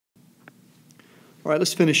All right,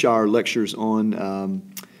 let's finish our lectures on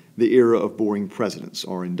the era of boring presidents,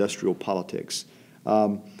 or industrial politics.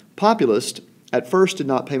 Populists at first did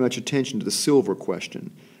not pay much attention to the silver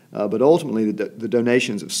question, but ultimately the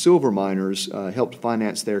donations of silver miners helped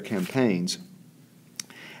finance their campaigns.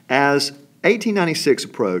 As 1896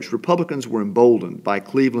 approached, Republicans were emboldened by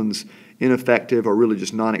Cleveland's ineffective or really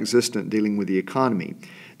just non-existent dealing with the economy.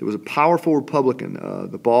 There was a powerful Republican,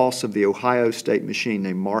 the boss of the Ohio state machine,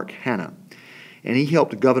 named Mark Hanna, and he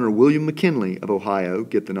helped Governor William McKinley of Ohio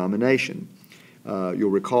get the nomination. You'll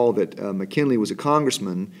recall that McKinley was a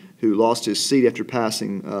congressman who lost his seat after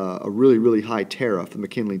passing a really, really high tariff, the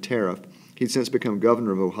McKinley tariff. He'd since become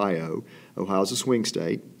governor of Ohio. Ohio's a swing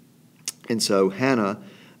state. And so Hanna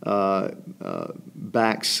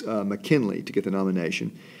backs McKinley to get the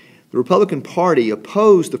nomination. The Republican Party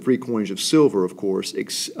opposed the free coinage of silver, of course,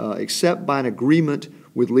 except by an agreement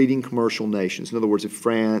with leading commercial nations. In other words, if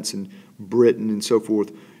France and Britain and so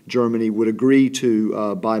forth, Germany, would agree to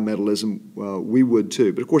bimetallism, we would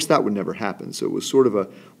too. But of course, that would never happen. So it was sort of a,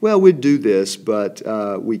 well, we'd do this, but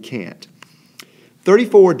we can't.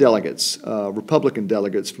 34 delegates, Republican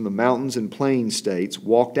delegates from the mountains and plains states,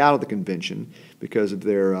 walked out of the convention because of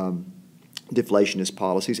their deflationist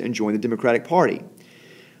policies and joined the Democratic Party.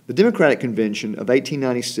 The Democratic Convention of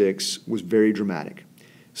 1896 was very dramatic.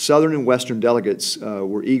 Southern and Western delegates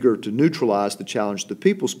were eager to neutralize the challenge to the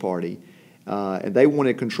People's Party, and they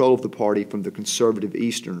wanted control of the party from the conservative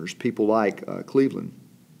Easterners, people like Cleveland.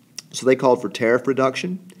 So they called for tariff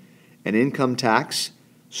reduction, an income tax,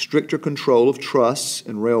 stricter control of trusts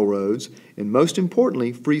and railroads, and most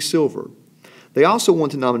importantly, free silver. They also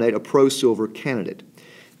wanted to nominate a pro-silver candidate.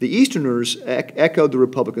 The Easterners echoed the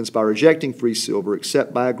Republicans by rejecting free silver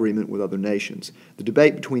except by agreement with other nations. The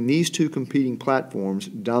debate between these two competing platforms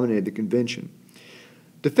dominated the convention.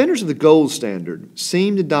 Defenders of the gold standard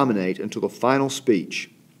seemed to dominate until the final speech.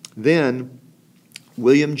 Then,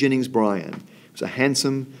 William Jennings Bryan was a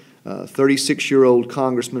handsome 36-year-old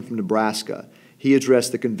congressman from Nebraska. He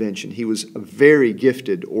addressed the convention. He was a very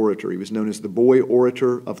gifted orator. He was known as the Boy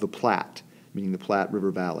Orator of the Platte, meaning the Platte River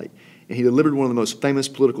Valley. And he delivered one of the most famous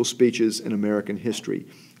political speeches in American history.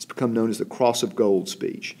 It's become known as the Cross of Gold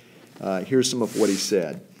speech. Here's some of what he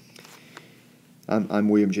said. I'm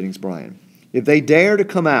William Jennings Bryan. If they dare to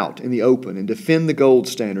come out in the open and defend the gold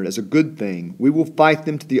standard as a good thing, we will fight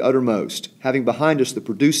them to the uttermost, having behind us the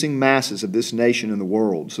producing masses of this nation and the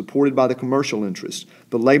world, supported by the commercial interest,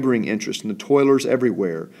 the laboring interest, and the toilers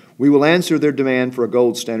everywhere. We will answer their demand for a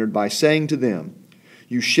gold standard by saying to them,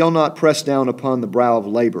 you shall not press down upon the brow of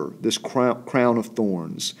labor this crown of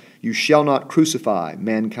thorns. You shall not crucify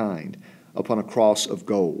mankind upon a cross of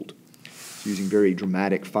gold. Using very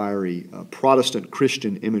dramatic, fiery Protestant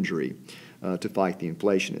Christian imagery to fight the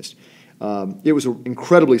inflationists. It was an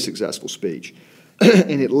incredibly successful speech,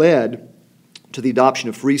 and it led to the adoption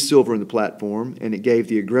of free silver in the platform, and it gave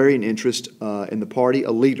the agrarian interest in the party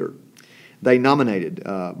a leader. They nominated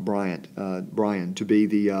Bryan to be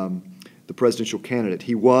the presidential candidate.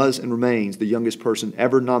 He was and remains the youngest person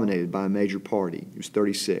ever nominated by a major party. He was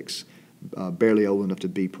 36, barely old enough to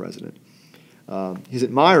be president. His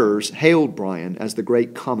admirers hailed Bryan as the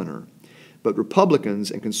great commoner, but Republicans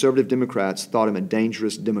and conservative Democrats thought him a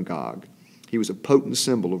dangerous demagogue. He was a potent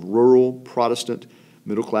symbol of rural, Protestant,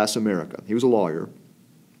 middle-class America. He was a lawyer.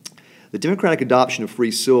 The Democratic adoption of free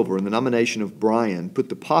silver and the nomination of Bryan put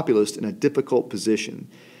the populists in a difficult position.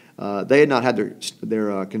 They had not had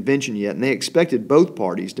their convention yet, and they expected both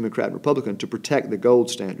parties, Democrat and Republican, to protect the gold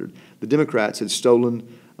standard. The Democrats had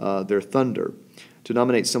stolen their thunder. To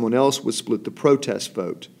nominate someone else would split the protest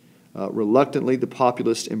vote. Reluctantly, the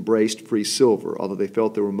populists embraced free silver, although they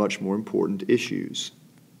felt there were much more important issues.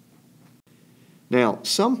 Now,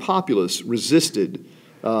 some populists resisted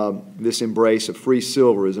this embrace of free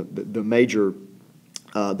silver as the major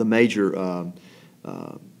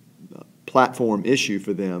platform issue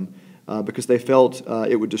for them because they felt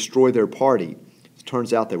it would destroy their party. It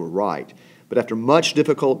turns out they were right. But after much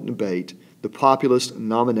difficult debate, the populists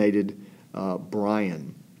nominated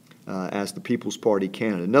Bryan as the People's Party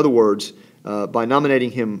candidate. In other words, by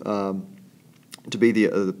nominating him to be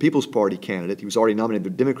the People's Party candidate, he was already nominated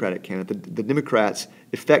the Democratic candidate. The Democrats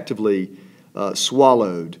effectively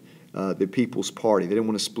swallowed the People's Party. They didn't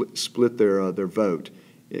want to split their vote.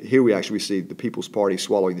 Here we actually see the People's Party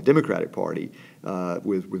swallowing the Democratic Party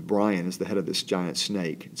with Bryan as the head of this giant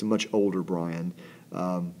snake. It's a much older Bryan.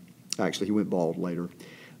 Actually, he went bald later.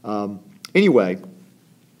 Anyway,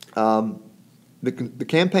 the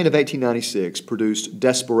campaign of 1896 produced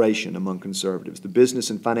desperation among conservatives. The business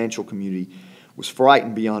and financial community was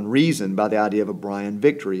frightened beyond reason by the idea of a Bryan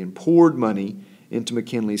victory and poured money into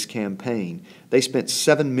McKinley's campaign. They spent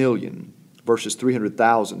 $7 million versus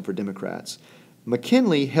 $300,000 for Democrats.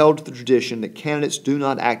 McKinley held to the tradition that candidates do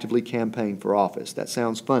not actively campaign for office. That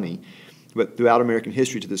sounds funny, but throughout American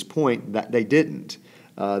history to this point, that they didn't.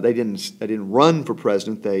 They didn't run for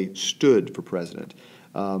president. They stood for president.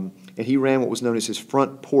 And he ran what was known as his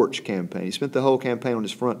front porch campaign. He spent the whole campaign on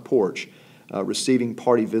his front porch, receiving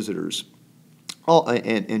party visitors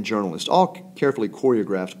and journalists, all carefully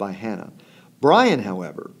choreographed by Hanna. Bryan,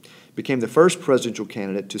 however, became the first presidential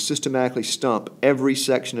candidate to systematically stump every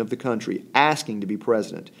section of the country asking to be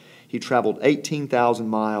president. He traveled 18,000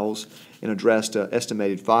 miles and addressed an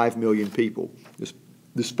estimated 5 million people.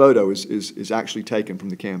 This photo is actually taken from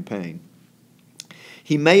the campaign.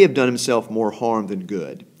 He may have done himself more harm than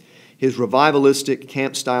good. His revivalistic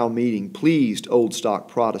camp-style meeting pleased old stock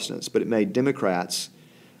Protestants, but it made Democrats,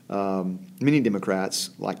 many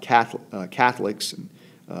Democrats, like Catholics and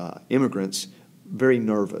immigrants, very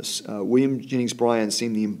nervous. William Jennings Bryan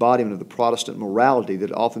seemed the embodiment of the Protestant morality that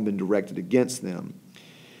had often been directed against them.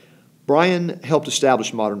 Bryan helped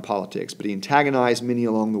establish modern politics, but he antagonized many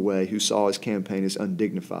along the way who saw his campaign as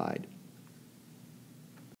undignified.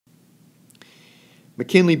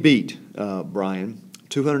 McKinley beat Bryan,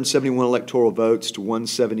 271 electoral votes to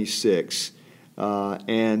 176,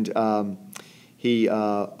 and he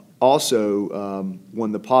also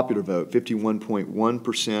won the popular vote,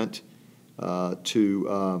 51.1%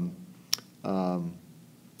 to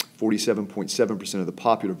 47.7% of the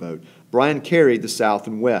popular vote. Bryan carried the South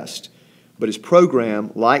and West, but his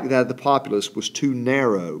program, like that of the populists, was too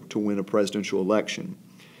narrow to win a presidential election.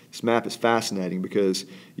 This map is fascinating because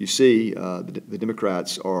you see the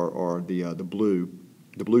Democrats are the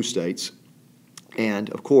blue states, and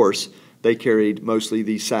of course they carried mostly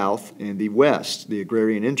the South and the West, the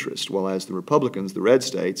agrarian interest, while as the Republicans, the red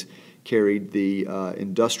states, carried the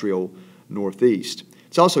industrial Northeast.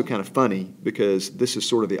 It's also kind of funny because this is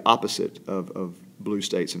sort of the opposite of blue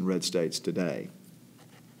states and red states today.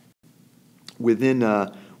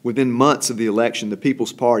 Within months of the election, the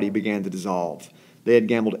People's Party began to dissolve. They had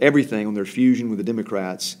gambled everything on their fusion with the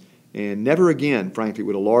Democrats, and never again, frankly,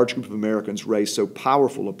 would a large group of Americans raise so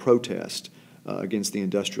powerful a protest against the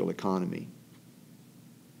industrial economy.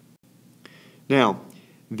 Now,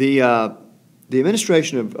 the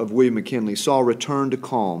administration of William McKinley saw a return to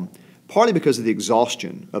calm, partly because of the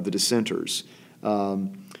exhaustion of the dissenters.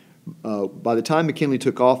 By the time McKinley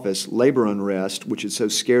took office, labor unrest, which had so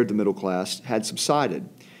scared the middle class, had subsided.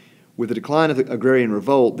 With the decline of the agrarian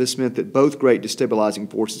revolt, this meant that both great destabilizing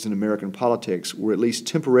forces in American politics were at least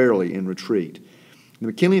temporarily in retreat. The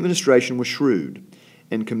McKinley administration was shrewd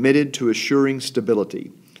and committed to assuring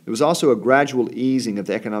stability. There was also a gradual easing of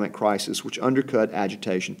the economic crisis, which undercut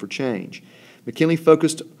agitation for change. McKinley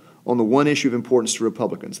focused on the one issue of importance to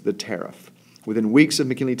Republicans, the tariff. Within weeks of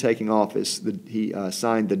McKinley taking office, he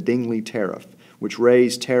signed the Dingley Tariff, which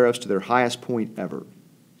raised tariffs to their highest point ever.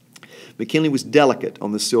 McKinley was delicate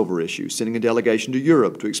on the silver issue, sending a delegation to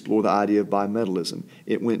Europe to explore the idea of bimetallism.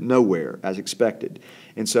 It went nowhere, as expected.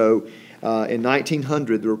 And so in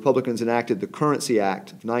 1900, the Republicans enacted the Currency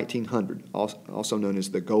Act of 1900, also known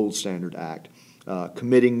as the Gold Standard Act,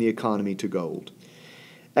 committing the economy to gold.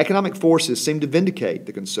 Economic forces seemed to vindicate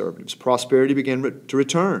the conservatives. Prosperity began to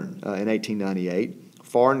return in 1898.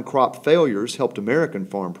 Foreign crop failures helped American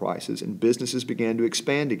farm prices, and businesses began to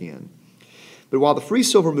expand again. But while the free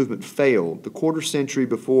silver movement failed, the quarter century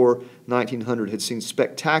before 1900 had seen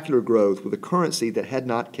spectacular growth with a currency that had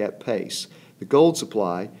not kept pace. The gold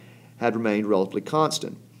supply had remained relatively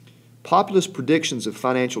constant. Populist predictions of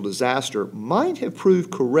financial disaster might have proved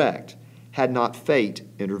correct had not fate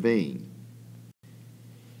intervened.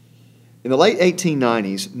 In the late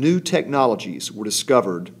 1890s, new technologies were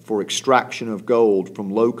discovered for extraction of gold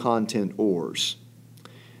from low-content ores.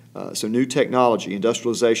 So new technology,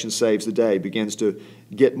 industrialization saves the day, begins to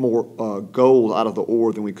get more gold out of the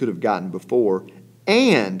ore than we could have gotten before.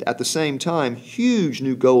 And at the same time, huge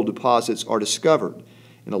new gold deposits are discovered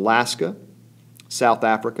in Alaska, South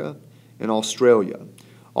Africa, and Australia.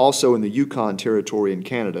 Also in the Yukon Territory in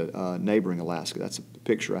Canada, neighboring Alaska. That's a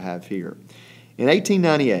picture I have here. In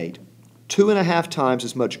 1898, 2.5 times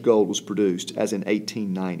as much gold was produced as in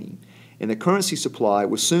 1890, and the currency supply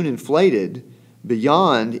was soon inflated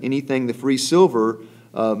beyond anything the free silver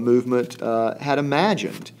movement had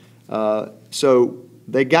imagined. So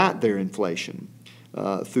they got their inflation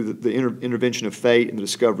through the intervention of fate and the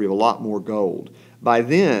discovery of a lot more gold. By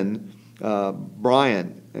then,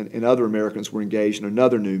 Bryan and other Americans were engaged in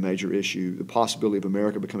another new major issue, the possibility of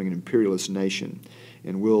America becoming an imperialist nation.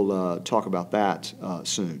 And we'll talk about that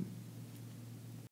soon.